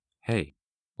Hey,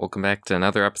 welcome back to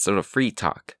another episode of Free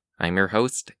Talk. I'm your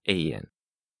host, Ian.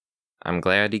 I'm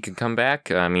glad he could come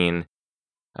back. I'm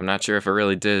not sure if it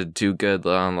really did too good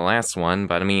on the last one,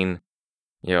 but it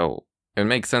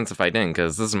makes sense if I didn't,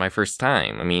 because this is my first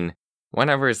time.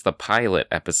 Whenever is the pilot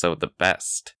episode the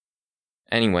best?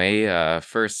 Anyway,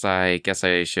 first I guess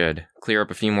I should clear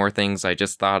up a few more things I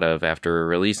just thought of after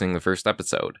releasing the first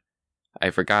episode.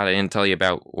 I forgot I didn't tell you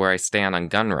about where I stand on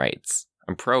gun rights.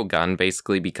 I'm pro-gun,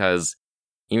 basically, because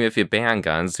even if you ban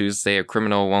guns, who's to say a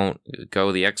criminal won't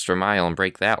go the extra mile and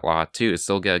break that law, too, to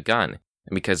still get a gun?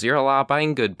 And because you're a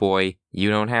law-abiding good boy, you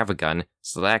don't have a gun,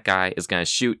 so that guy is going to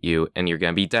shoot you and you're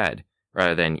going to be dead.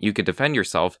 Rather than you could defend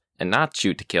yourself and not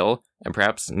shoot to kill, and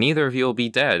perhaps neither of you will be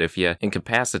dead if you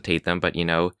incapacitate them, but in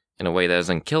a way that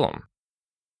doesn't kill them.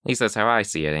 At least that's how I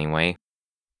see it, anyway.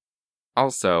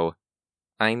 Also,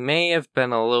 I may have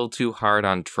been a little too hard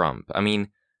on Trump.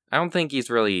 I don't think he's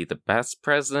really the best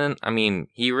president.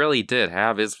 He really did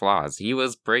have his flaws. He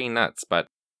was pretty nuts, but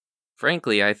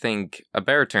frankly, I think a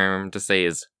better term to say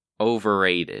is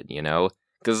overrated,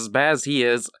 Because as bad as he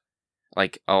is, a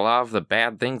lot of the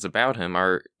bad things about him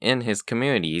are in his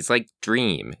community. He's like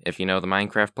Dream, if you know the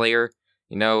Minecraft player.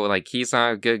 He's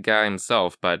not a good guy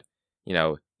himself, but,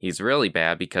 he's really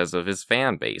bad because of his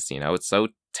fan base, It's so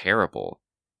terrible.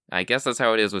 I guess that's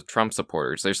how it is with Trump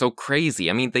supporters. They're so crazy.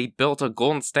 They built a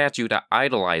golden statue to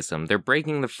idolize him. They're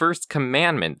breaking the first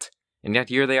commandment. And yet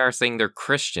here they are saying they're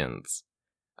Christians.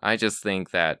 I just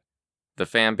think that the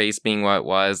fan base being what it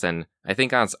was, and I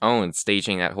think on its own,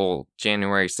 staging that whole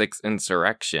January 6th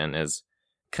insurrection is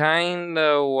kind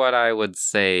of what I would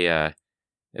say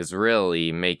is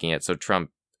really making it so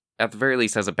Trump, at the very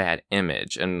least, has a bad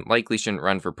image, and likely shouldn't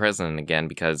run for president again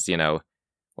because,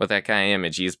 with that kind of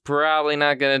image, he's probably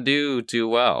not going to do too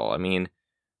well.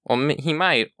 He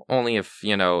might, only if,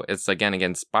 it's again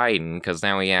against Biden, because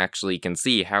now we actually can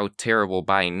see how terrible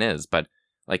Biden is. But,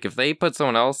 if they put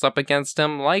someone else up against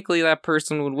him, likely that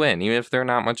person would win, even if they're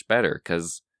not much better.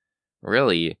 Because,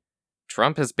 really,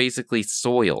 Trump has basically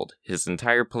soiled his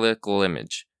entire political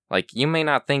image. You may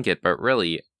not think it, but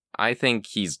really, I think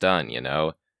he's done,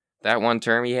 That one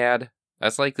term he had,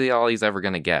 that's likely all he's ever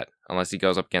going to get, unless he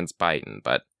goes up against Biden.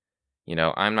 But,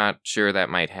 I'm not sure that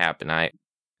might happen.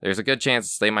 There's a good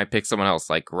chance they might pick someone else,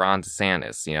 like Ron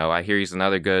DeSantis. I hear he's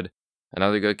another good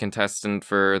contestant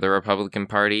for the Republican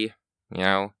Party,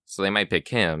 so they might pick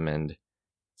him. And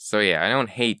so, yeah, I don't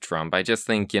hate Trump. I just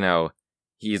think,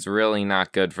 he's really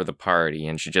not good for the party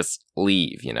and should just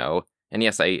leave, And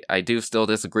yes, I do still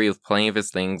disagree with plenty of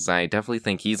his things. I definitely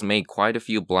think he's made quite a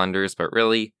few blunders, but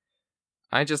really,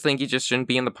 I just think he just shouldn't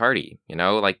be in the party,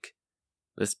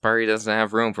 This party doesn't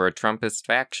have room for a Trumpist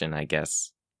faction, I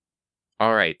guess.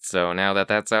 Alright, so now that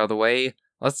that's out of the way,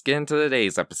 let's get into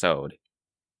today's episode.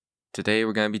 Today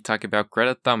we're going to be talking about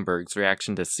Greta Thunberg's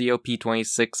reaction to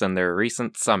COP26 and their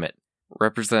recent summit,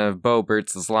 Representative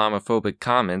Boebert's Islamophobic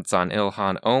comments on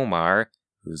Ilhan Omar,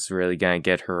 who's really going to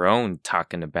get her own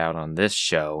talking about on this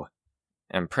show,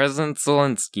 and President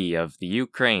Zelensky of the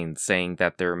Ukraine saying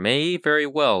that there may very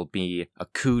well be a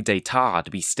coup d'etat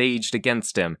to be staged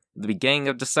against him at the beginning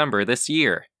of December this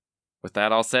year. With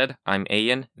that all said, I'm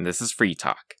Ian, and this is Free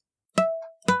Talk.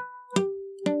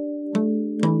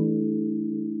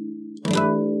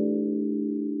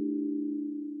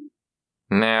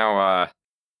 Now, I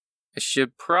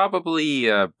should probably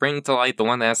bring to light the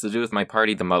one that has to do with my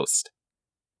party the most.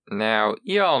 Now,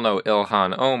 you all know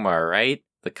Ilhan Omar, right?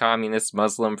 The communist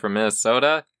Muslim from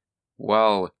Minnesota?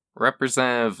 Well,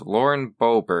 Representative Lauren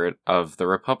Boebert of the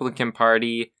Republican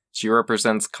Party, she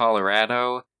represents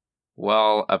Colorado.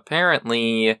 Well,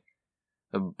 apparently,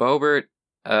 Boebert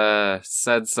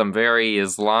said some very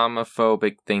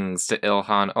Islamophobic things to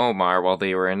Ilhan Omar while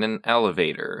they were in an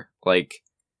elevator.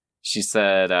 She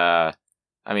said, I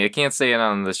can't say it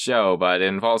on the show, but it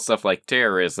involves stuff like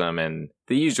terrorism and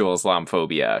the usual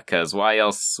Islamophobia, because why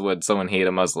else would someone hate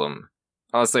a Muslim?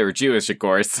 Unless they were Jewish, of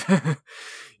course.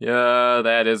 Yeah,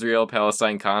 that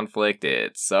Israel-Palestine conflict,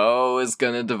 it so is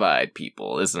gonna divide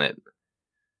people, isn't it?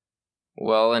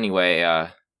 Well,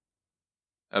 anyway,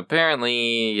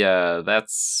 apparently, that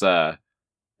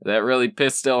really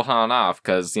pissed Ilhan off,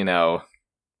 because,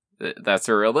 that's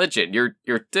her religion. You're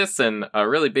dissing a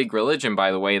really big religion,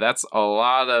 by the way. That's a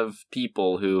lot of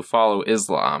people who follow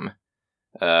Islam.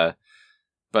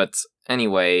 But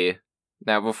anyway,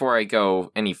 now before I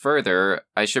go any further,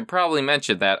 I should probably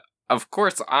mention that, of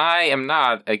course, I am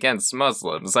not against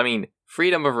Muslims.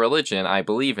 Freedom of religion I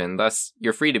believe in, thus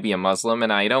you're free to be a Muslim,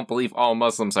 and I don't believe all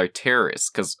Muslims are terrorists,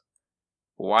 because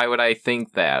why would I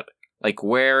think that?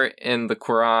 Where in the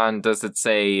Quran does it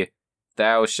say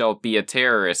thou shalt be a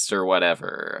terrorist or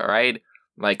whatever, alright?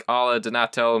 Like, Allah did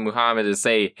not tell Muhammad to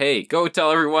say, hey, go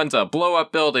tell everyone to blow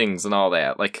up buildings and all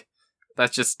that. Like,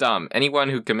 that's just dumb. Anyone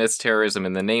who commits terrorism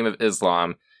in the name of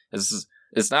Islam is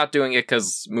not doing it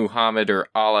because Muhammad or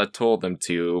Allah told them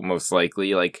to, most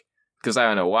likely, like, because I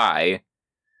don't know why.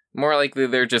 More likely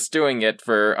they're just doing it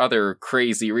for other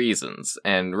crazy reasons,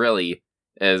 and really,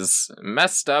 as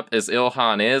messed up as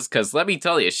Ilhan is, because let me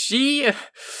tell you, she's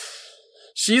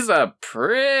a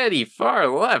pretty far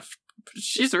left.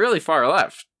 She's really far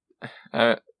left.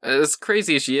 As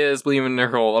crazy as she is, believing in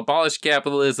her whole abolish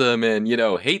capitalism and,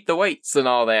 hate the whites and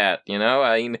all that,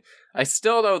 I mean, I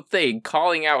still don't think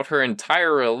calling out her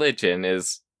entire religion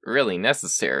is really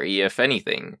necessary, if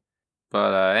anything.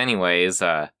 But anyways,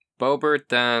 Boebert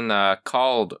then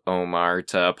called Omar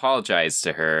to apologize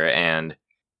to her, and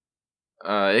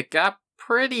it got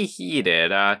pretty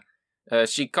heated.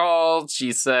 She called,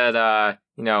 she said,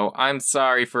 I'm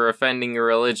sorry for offending your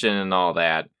religion and all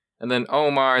that. And then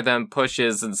Omar then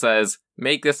pushes and says,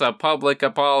 make this a public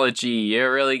apology. You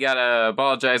really gotta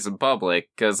apologize in public.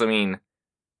 Because, I mean,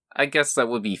 I guess that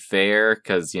would be fair.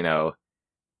 Because,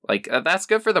 that's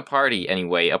good for the party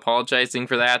anyway. Apologizing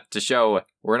for that to show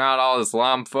we're not all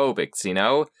Islamophobics,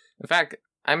 In fact,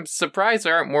 I'm surprised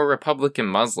there aren't more Republican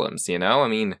Muslims, I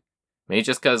mean, maybe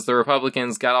just because the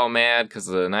Republicans got all mad because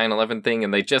of the 9/11 thing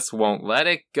and they just won't let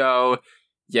it go.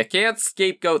 You can't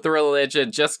scapegoat the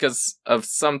religion just because of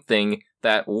something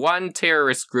that one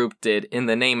terrorist group did in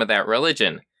the name of that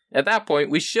religion. At that point,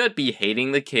 we should be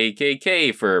hating the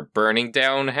KKK for burning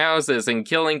down houses and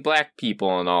killing black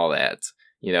people and all that.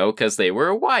 Because they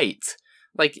were white.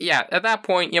 At that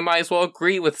point, you might as well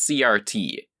agree with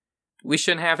CRT. We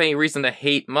shouldn't have any reason to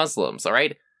hate Muslims,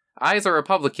 alright? I, as a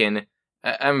Republican,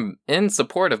 am in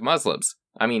support of Muslims.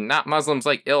 I mean, not Muslims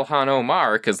like Ilhan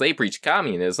Omar, because they preach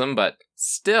communism, but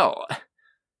still,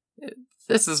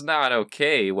 this is not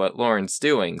okay, what Lauren's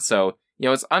doing. So,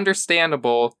 it's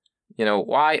understandable,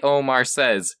 why Omar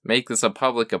says, make this a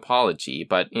public apology.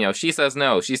 But, she says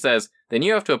no. She says, then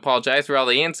you have to apologize for all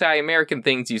the anti-American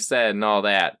things you said and all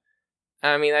that.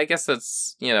 I mean, I guess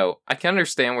that's, I can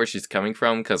understand where she's coming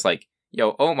from, because,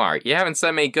 Omar, you haven't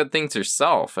said many good things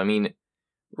yourself. I mean,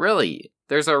 really,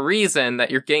 there's a reason that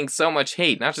you're getting so much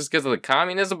hate, not just because of the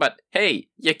communism, but, hey,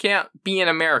 you can't be in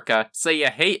America, say you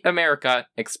hate America,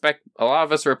 expect a lot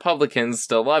of us Republicans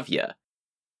to love you.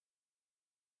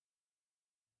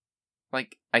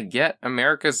 I get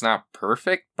America's not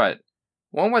perfect, but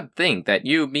one would think that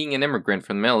you being an immigrant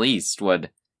from the Middle East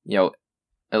would,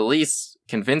 at least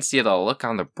convince you to look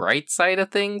on the bright side of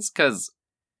things, because,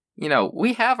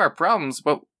 we have our problems,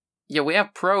 but, we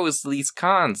have pros to these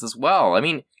cons as well. I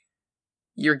mean,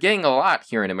 you're getting a lot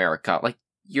here in America.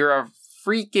 You're a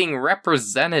freaking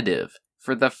representative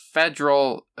for the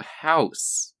federal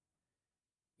house.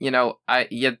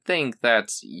 You'd think that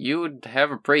you'd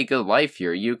have a pretty good life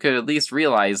here. You could at least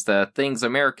realize the things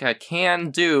America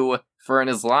can do for an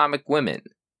Islamic woman.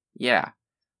 Yeah.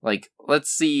 Let's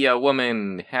see a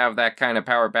woman have that kind of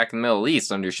power back in the Middle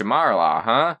East under Shamar law,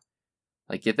 huh?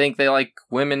 You think they like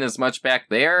women as much back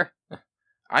there?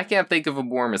 I can't think of a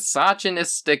more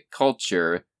misogynistic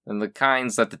culture than the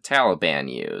kinds that the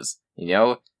Taliban use,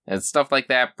 and stuff like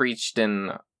that preached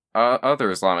in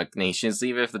other Islamic nations,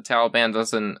 even if the Taliban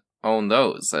doesn't own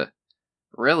those.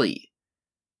 Really,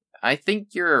 I think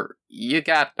you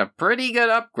got a pretty good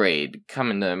upgrade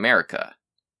coming to America.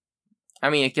 I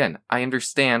mean, again, I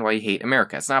understand why you hate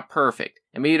America. It's not perfect.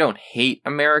 I mean, you don't hate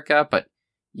America, but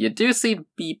you do seem to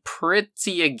be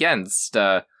pretty against,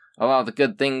 a lot of the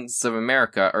good things of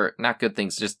America, or not good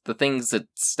things, just the things it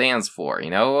stands for,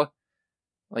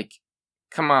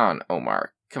 come on,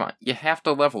 Omar, come on, you have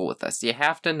to level with us, you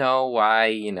have to know why,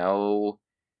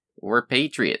 we're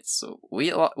patriots,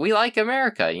 we like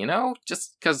America,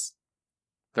 just because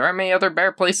there aren't many other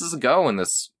better places to go in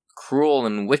this cruel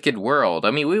and wicked world.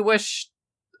 I mean, we wish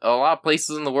a lot of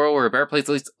places in the world were a better place,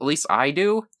 at least I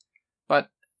do, but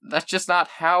that's just not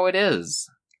how it is.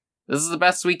 This is the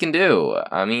best we can do.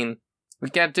 I mean, we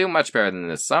can't do much better than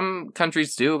this. Some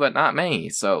countries do, but not many.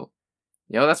 So,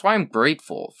 that's why I'm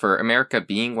grateful for America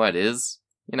being what it is,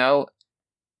 And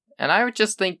I would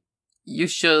just think you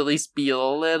should at least be a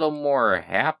little more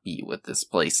happy with this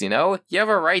place, You have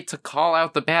a right to call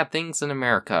out the bad things in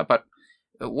America, but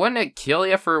wouldn't it kill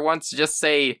you for once to just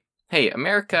say, hey,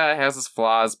 America has its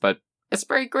flaws, but it's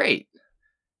very great.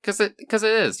 Because it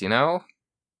is,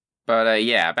 But,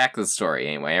 back to the story,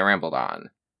 anyway, I rambled on.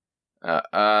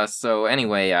 So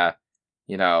anyway,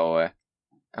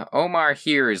 Omar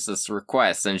hears this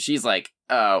request, and she's like,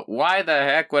 why the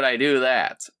heck would I do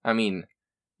that? I mean,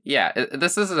 yeah,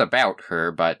 this isn't about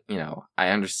her, but, I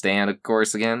understand, of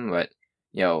course, again, but,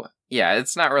 yeah,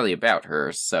 it's not really about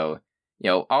her, so,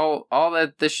 all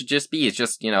that this should just be is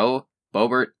just,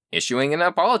 Boebert issuing an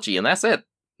apology, and that's it.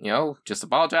 Just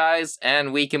apologize,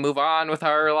 and we can move on with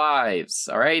our lives,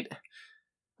 alright?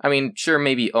 I mean, sure,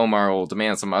 maybe Omar will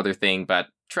demand some other thing, but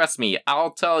trust me,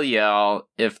 I'll tell y'all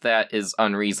if that is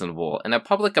unreasonable. And a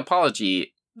public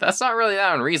apology, that's not really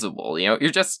that unreasonable,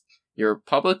 you're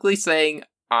publicly saying,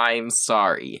 I'm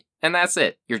sorry. And that's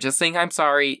it. You're just saying I'm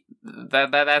sorry.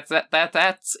 That's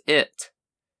it.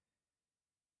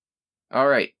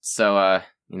 Alright, so,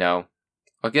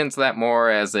 I'll get into that more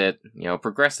as it,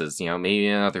 progresses, maybe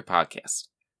in another podcast.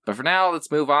 But for now,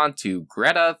 let's move on to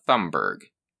Greta Thunberg.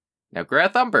 Now, Greta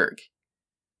Thunberg.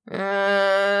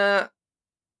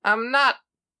 I'm not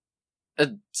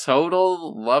a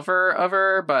total lover of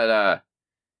her, but,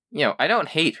 I don't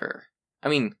hate her. I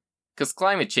mean, because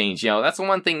climate change, that's the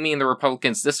one thing me and the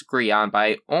Republicans disagree on, but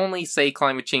I only say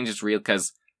climate change is real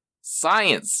because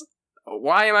science.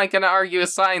 Why am I going to argue with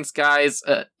science, guys?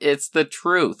 It's the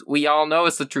truth. We all know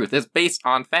it's the truth. It's based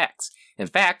on facts. And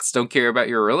facts don't care about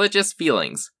your religious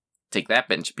feelings. Take that,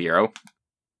 Ben Shapiro.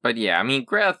 But yeah, I mean,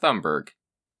 Greta Thunberg.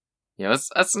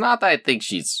 It's not that I think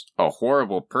she's a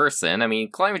horrible person. I mean,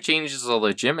 climate change is a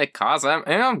legitimate cause, and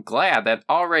I'm glad that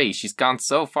already she's gone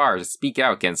so far to speak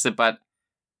out against it, but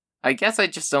I guess I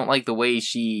just don't like the way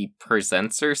she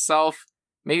presents herself.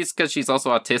 Maybe it's because she's also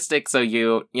autistic, so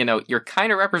you're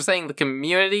kind of representing the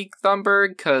community,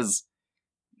 Thunberg, because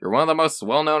you're one of the most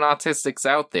well-known autistics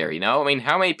out there, I mean,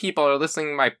 how many people are listening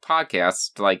to my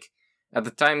podcast, at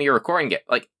the time you're recording it?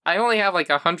 I only have,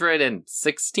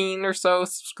 116 or so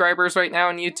subscribers right now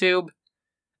on YouTube.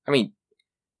 I mean,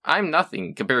 I'm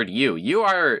nothing compared to you. You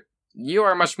are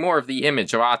much more of the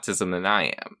image of autism than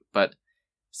I am, but,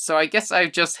 so I guess I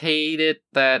just hate it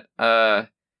that,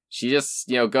 she just,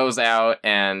 goes out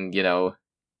and, is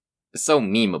so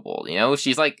memeable,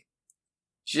 she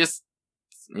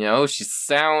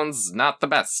sounds not the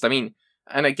best. I mean,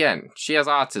 and again, she has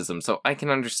autism, so I can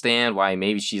understand why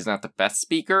maybe she's not the best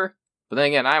speaker, but then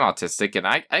again, I'm autistic, and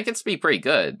I can speak pretty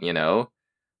good,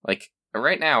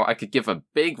 right now, I could give a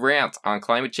big rant on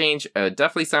climate change. It would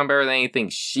definitely sound better than anything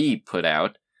she put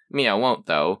out. I mean, I won't,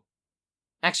 though.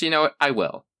 Actually, you know what? I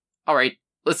will. Alright,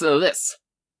 listen to this.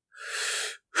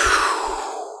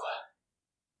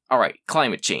 Alright,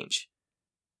 climate change.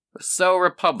 So,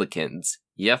 Republicans,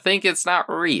 you think it's not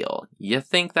real. You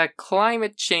think that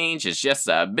climate change is just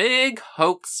a big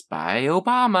hoax by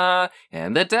Obama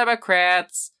and the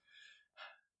Democrats.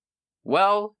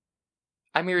 Well,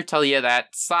 I'm here to tell you that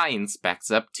science backs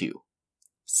up too.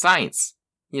 Science.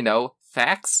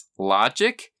 Facts,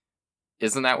 logic.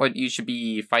 Isn't that what you should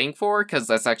be fighting for? Because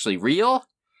that's actually real?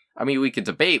 I mean, we could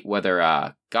debate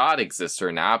whether God exists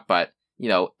or not, but,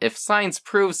 if science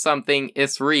proves something,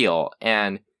 it's real.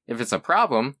 And if it's a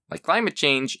problem, like climate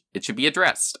change, it should be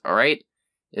addressed, alright?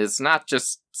 It's not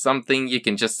just something you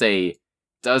can just say,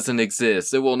 doesn't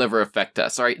exist, it will never affect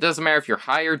us, alright? It doesn't matter if you're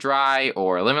high or dry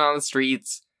or living on the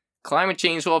streets. Climate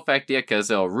change will affect you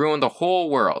because it'll ruin the whole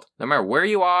world. No matter where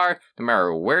you are, no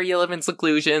matter where you live in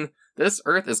seclusion, this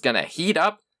earth is gonna heat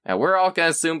up, and we're all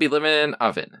gonna soon be living in an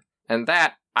oven. And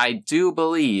that, I do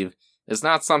believe, is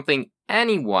not something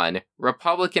anyone,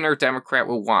 Republican or Democrat,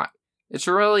 will want. It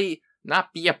should really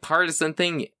not be a partisan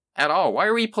thing at all. Why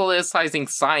are we politicizing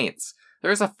science?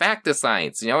 There's a fact to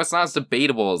science, it's not as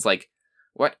debatable as,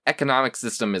 what economic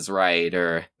system is right,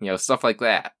 or, stuff like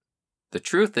that. The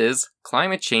truth is,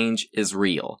 climate change is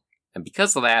real. And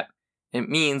because of that, it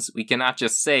means we cannot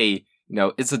just say,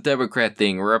 it's a Democrat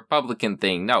thing or a Republican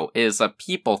thing. No, it is a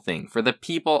people thing for the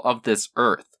people of this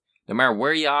earth. No matter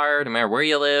where you are, no matter where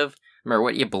you live, no matter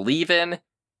what you believe in,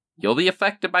 you'll be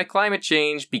affected by climate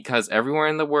change because everywhere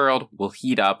in the world will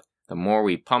heat up the more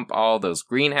we pump all those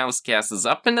greenhouse gases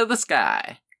up into the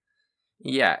sky.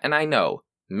 Yeah, and I know,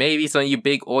 maybe some of you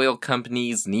big oil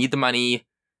companies need the money,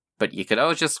 but you could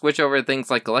always just switch over to things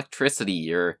like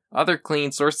electricity or other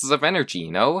clean sources of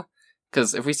energy,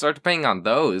 Because if we start depending on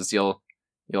those, you'll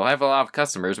have a lot of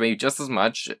customers, maybe just as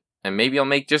much, and maybe you'll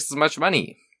make just as much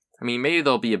money. I mean, maybe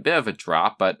there'll be a bit of a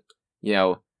drop, but,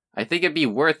 I think it'd be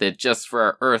worth it just for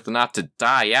our Earth not to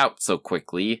die out so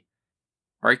quickly.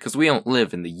 Alright, because we don't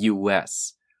live in the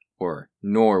US, or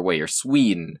Norway, or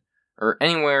Sweden, or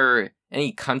anywhere,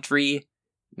 any country,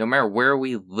 no matter where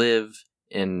we live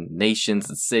in nations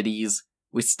and cities,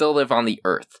 we still live on the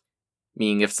Earth.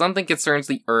 Meaning, if something concerns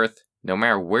the Earth, no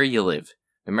matter where you live,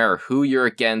 no matter who you're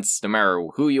against, no matter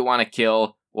who you want to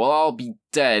kill, we'll all be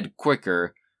dead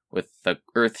quicker with the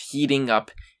Earth heating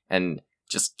up and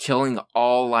just killing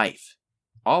all life.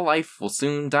 all life will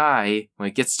soon die when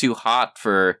it gets too hot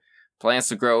for plants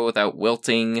to grow without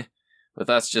wilting, with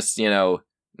us just,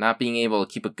 not being able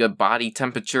to keep a good body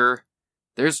temperature.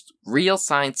 There's real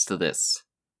science to this,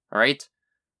 alright?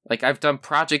 Like, I've done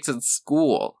projects in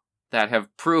school that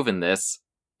have proven this,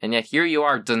 and yet here you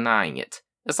are denying it.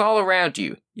 It's all around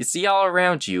you. You see all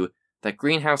around you that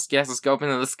greenhouse gases go up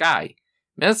into the sky.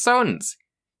 Minnesotans,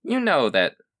 you know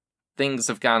that things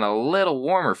have gotten a little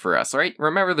warmer for us, right?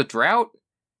 Remember the drought?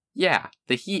 Yeah,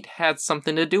 the heat had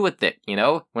something to do with it,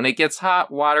 When it gets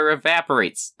hot, water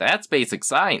evaporates. That's basic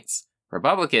science.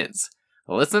 Republicans,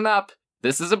 listen up.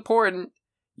 This is important.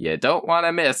 You don't want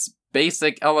to miss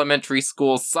basic elementary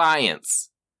school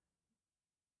science.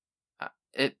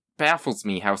 It baffles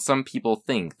me how some people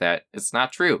think that it's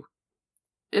not true.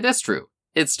 It is true.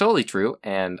 It's totally true,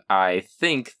 and I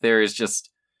think there is just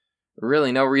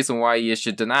really no reason why you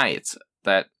should deny it.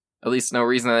 That, at least no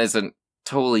reason that isn't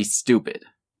totally stupid.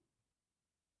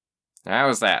 How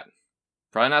was that?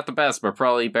 Probably not the best, but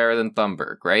probably better than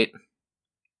Thunberg, right?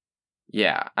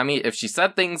 Yeah, I mean, if she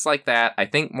said things like that, I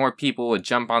think more people would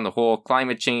jump on the whole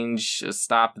climate change,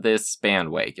 stop this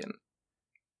bandwagon.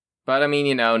 But I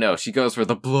mean, no, she goes for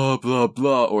the blah, blah,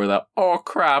 blah, or the, oh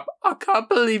crap, I can't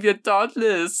believe you done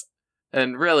this.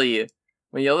 And really,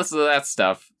 when you listen to that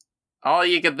stuff, all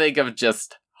you can think of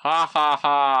just, ha ha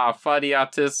ha, funny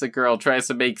autistic girl tries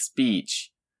to make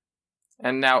speech.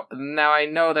 And now I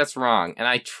know that's wrong, and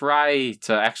I try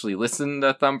to actually listen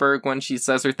to Thunberg when she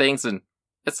says her things, and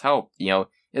it's helped,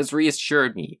 it's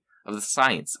reassured me of the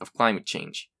science of climate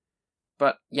change.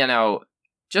 But,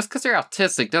 just because you're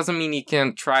autistic doesn't mean you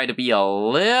can try to be a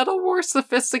little more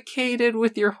sophisticated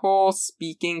with your whole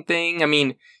speaking thing. I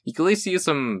mean, you can at least use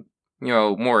some,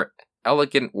 more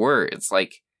elegant words,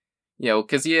 like,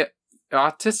 because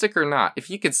autistic or not, if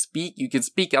you could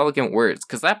speak elegant words,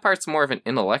 because that part's more of an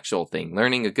intellectual thing.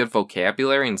 Learning a good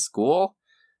vocabulary in school,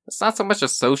 it's not so much a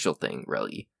social thing,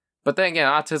 really. But then again,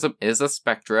 autism is a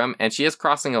spectrum, and she is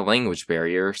crossing a language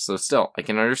barrier, so still, I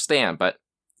can understand, but,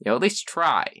 at least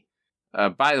try.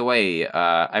 By the way,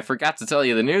 I forgot to tell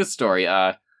you the news story.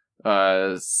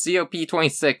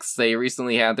 COP26, they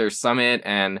recently had their summit,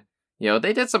 and,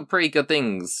 they did some pretty good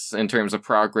things in terms of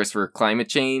progress for climate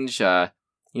change,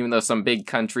 even though some big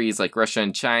countries like Russia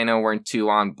and China weren't too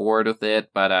on board with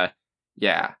it, but,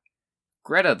 yeah.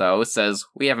 Greta, though, says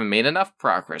we haven't made enough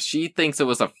progress. She thinks it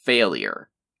was a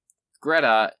failure.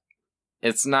 Greta,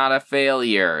 it's not a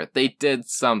failure. They did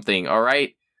something,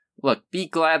 alright? Look, be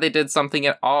glad they did something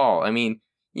at all. I mean,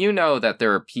 you know that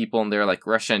there are people in there like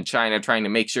Russia and China trying to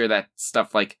make sure that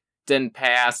stuff, didn't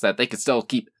pass, that they could still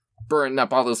keep burning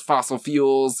up all those fossil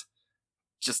fuels.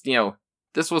 Just,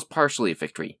 this was partially a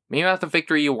victory. Maybe not the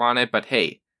victory you wanted, but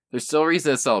hey, there's still a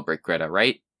reason to celebrate, Greta,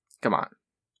 right? Come on.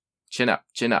 Chin up,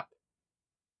 chin up.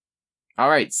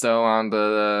 Alright, so on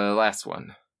the last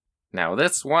one. Now,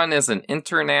 this one is an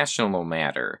international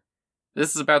matter.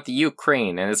 This is about the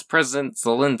Ukraine and its President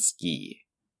Zelensky.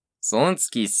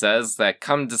 Zelensky says that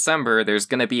come December, there's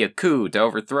gonna be a coup to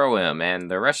overthrow him, and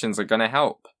the Russians are gonna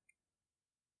help.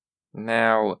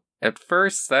 Now, at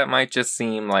first, that might just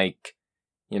seem like,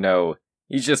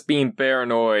 he's just being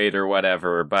paranoid or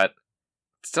whatever, but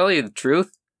to tell you the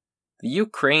truth, the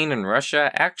Ukraine and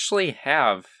Russia actually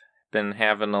have been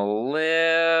having a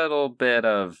little bit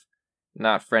of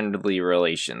not friendly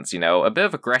relations, a bit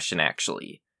of aggression,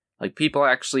 actually. Like, people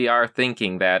actually are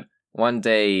thinking that one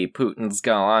day Putin's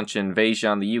gonna launch an invasion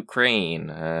on the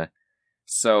Ukraine.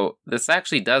 So this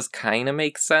actually does kind of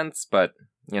make sense, but,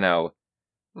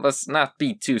 let's not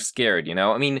be too scared,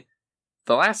 I mean,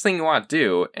 the last thing you want to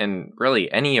do, in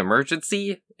really any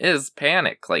emergency, is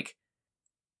panic.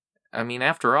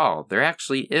 After all, there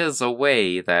actually is a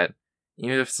way that,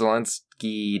 even if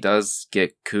Zelensky does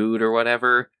get couped or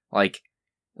whatever, at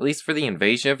least for the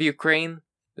invasion of Ukraine,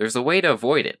 there's a way to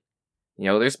avoid it.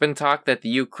 There's been talk that the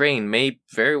Ukraine may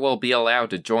very well be allowed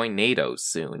to join NATO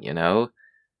soon,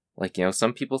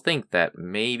 some people think that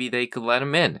maybe they could let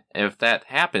them in. And if that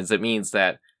happens, it means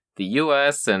that the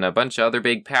US and a bunch of other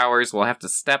big powers will have to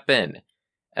step in.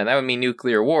 And that would mean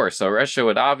nuclear war, so Russia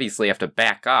would obviously have to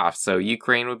back off, so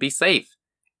Ukraine would be safe.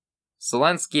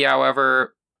 Zelensky,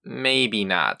 however, maybe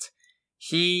not.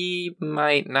 He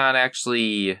might not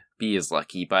actually be as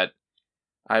lucky, but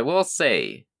I will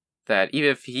say that even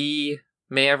if he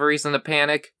may have a reason to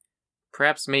panic,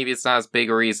 perhaps maybe it's not as big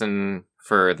a reason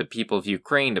for the people of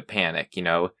Ukraine to panic,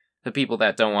 the people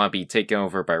that don't want to be taken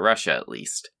over by Russia, at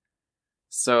least.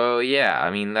 So, yeah,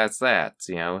 that's that,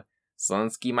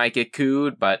 Zelensky might get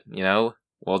couped, but,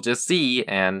 we'll just see,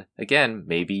 and, again,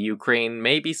 maybe Ukraine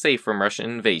may be safe from Russian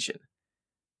invasion.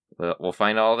 We'll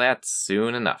find all that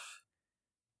soon enough.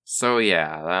 So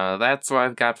yeah, that's what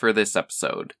I've got for this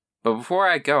episode. But before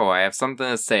I go, I have something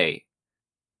to say.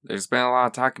 There's been a lot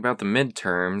of talk about the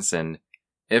midterms, and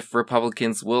if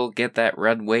Republicans will get that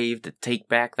red wave to take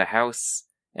back the House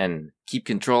and keep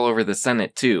control over the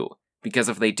Senate too. Because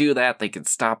if they do that, they could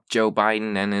stop Joe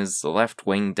Biden and his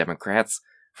left-wing Democrats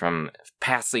from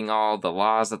passing all the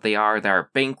laws that are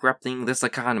bankrupting this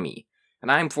economy.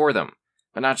 And I'm for them.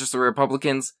 But not just the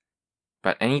Republicans,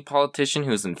 but any politician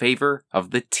who's in favor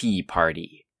of the Tea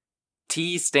Party.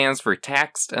 T stands for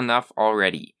taxed enough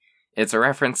already. It's a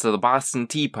reference to the Boston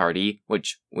Tea Party,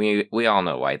 which we all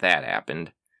know why that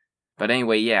happened. But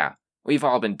anyway, yeah, we've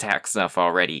all been taxed enough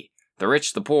already. The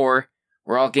rich, the poor,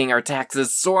 we're all getting our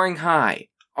taxes soaring high.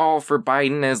 All for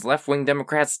Biden and his left-wing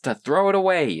Democrats to throw it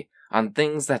away on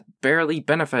things that barely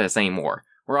benefit us anymore.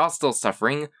 We're all still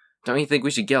suffering. Don't you think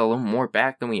we should get a little more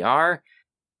back than we are?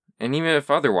 And even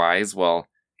if otherwise, well,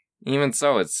 even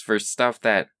so, it's for stuff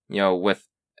that, with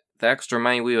the extra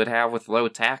money we would have with low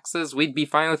taxes, we'd be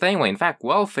fine with anyway. In fact,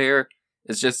 welfare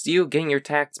is just you getting your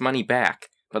tax money back.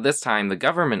 But this time, the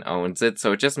government owns it,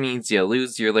 so it just means you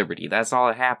lose your liberty. That's all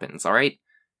that happens, alright?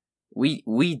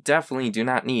 We definitely do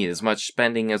not need as much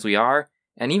spending as we are,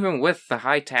 and even with the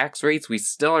high tax rates, we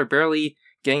still are barely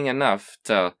getting enough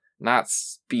to not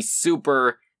be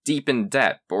super deep in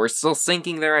debt, but we're still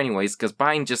sinking there anyways, because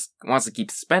Biden just wants to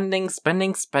keep spending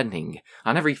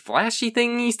on every flashy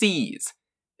thing he sees.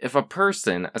 If a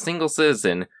person, a single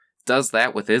citizen, does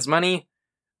that with his money,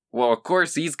 well, of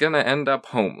course he's gonna end up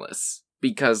homeless.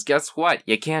 Because guess what?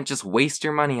 You can't just waste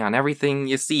your money on everything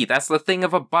you see. That's the thing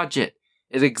of a budget.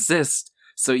 It exists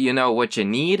so you know what you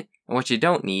need and what you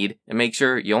don't need, and make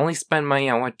sure you only spend money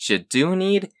on what you do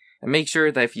need, and make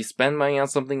sure that if you spend money on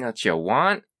something that you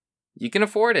want, you can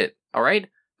afford it, alright?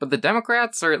 But the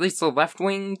Democrats, or at least the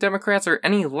left-wing Democrats, or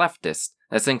any leftist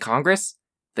that's in Congress,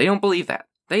 they don't believe that.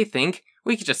 They think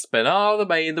we could just spend all the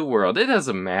money in the world. It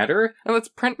doesn't matter. And let's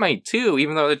print money too,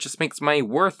 even though it just makes money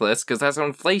worthless, because that's how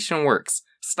inflation works.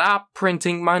 Stop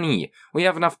printing money. We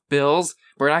have enough bills,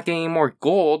 but we're not getting any more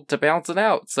gold to balance it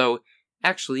out. So,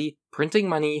 actually, printing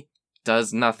money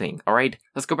does nothing, alright?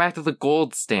 Let's go back to the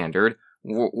gold standard,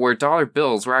 where dollar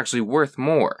bills were actually worth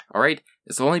more, alright?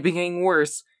 It's only been getting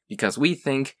worse because we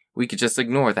think we could just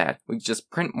ignore that. We could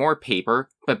just print more paper,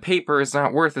 but paper is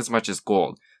not worth as much as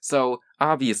gold. So,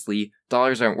 obviously,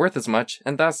 dollars aren't worth as much,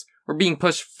 and thus, we're being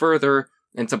pushed further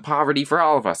into poverty for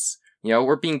all of us.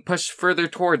 We're being pushed further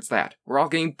towards that. We're all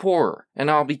getting poorer, and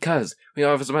all because we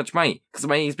don't have as much money, because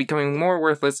money is becoming more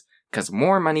worthless, because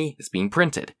more money is being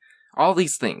printed. All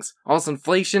these things, all this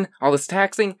inflation, all this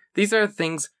taxing, these are the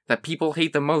things that people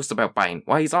hate the most about Biden,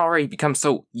 why he's already become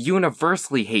so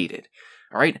universally hated.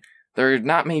 Alright? There are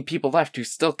not many people left who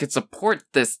still could support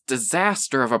this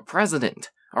disaster of a president.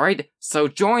 Alright? So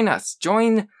join us.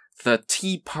 Join the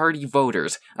Tea Party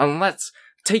voters. And let's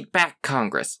take back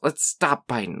Congress. Let's stop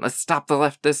Biden. Let's stop the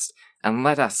leftists. And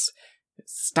let us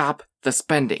stop the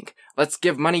spending. Let's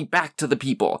give money back to the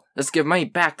people. Let's give money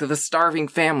back to the starving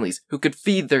families who could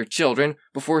feed their children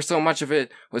before so much of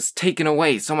it was taken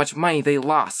away, so much money they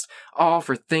lost, all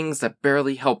for things that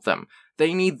barely help them.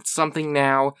 They need something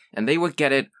now, and they would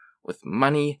get it with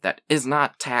money that is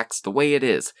not taxed the way it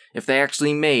is if they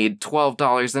actually made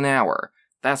 $12 an hour.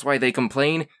 That's why they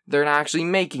complain. They're not actually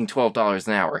making $12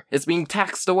 an hour. It's being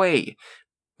taxed away.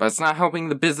 But it's not helping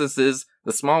the businesses,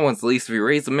 the small ones at least. If you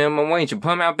raise the minimum wage and put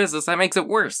them out of business, that makes it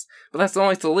worse. But that's the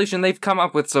only solution they've come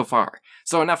up with so far.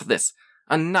 So enough of this.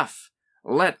 Enough.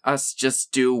 Let us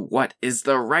just do what is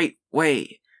the right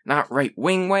way. Not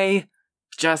right-wing way,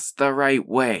 just the right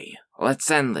way.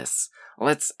 Let's end this.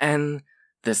 Let's end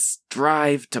this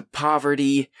drive to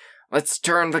poverty. Let's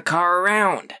turn the car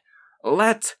around.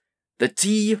 Let the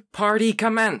Tea Party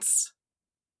commence.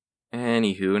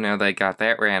 Anywho, now that I got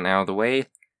that rant out of the way,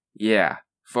 yeah,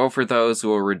 vote for those who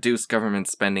will reduce government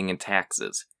spending and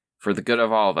taxes, for the good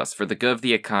of all of us, for the good of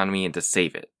the economy, and to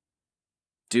save it.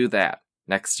 Do that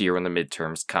next year when the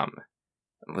midterms come.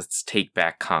 And let's take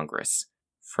back Congress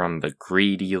from the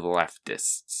greedy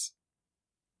leftists.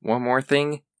 One more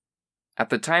thing. At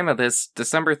the time of this,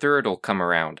 December 3rd will come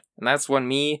around, and that's when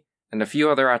me and a few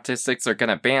other autistics are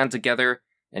gonna band together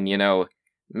and,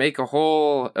 make a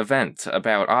whole event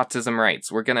about autism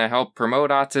rights. We're gonna help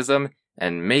promote autism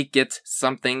and make it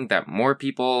something that more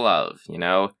people love,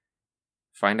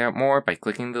 Find out more by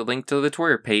clicking the link to the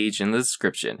Twitter page in the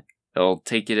description. It'll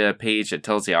take you to a page that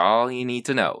tells you all you need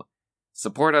to know.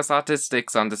 Support us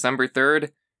autistics on December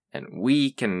 3rd, and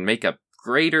we can make a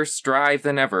greater strive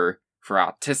than ever for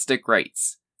autistic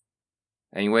rights.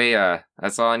 Anyway,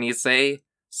 that's all I need to say.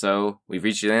 So, we've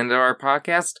reached the end of our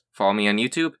podcast. Follow me on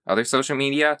YouTube, other social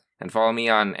media, and follow me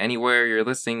on anywhere you're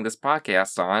listening this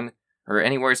podcast on, or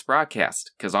anywhere it's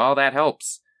broadcast, because all that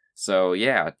helps. So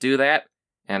yeah, do that,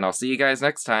 and I'll see you guys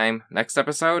next time, next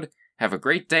episode. Have a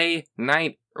great day,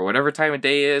 night, or whatever time of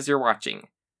day it is you're watching.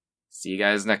 See you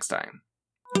guys next time.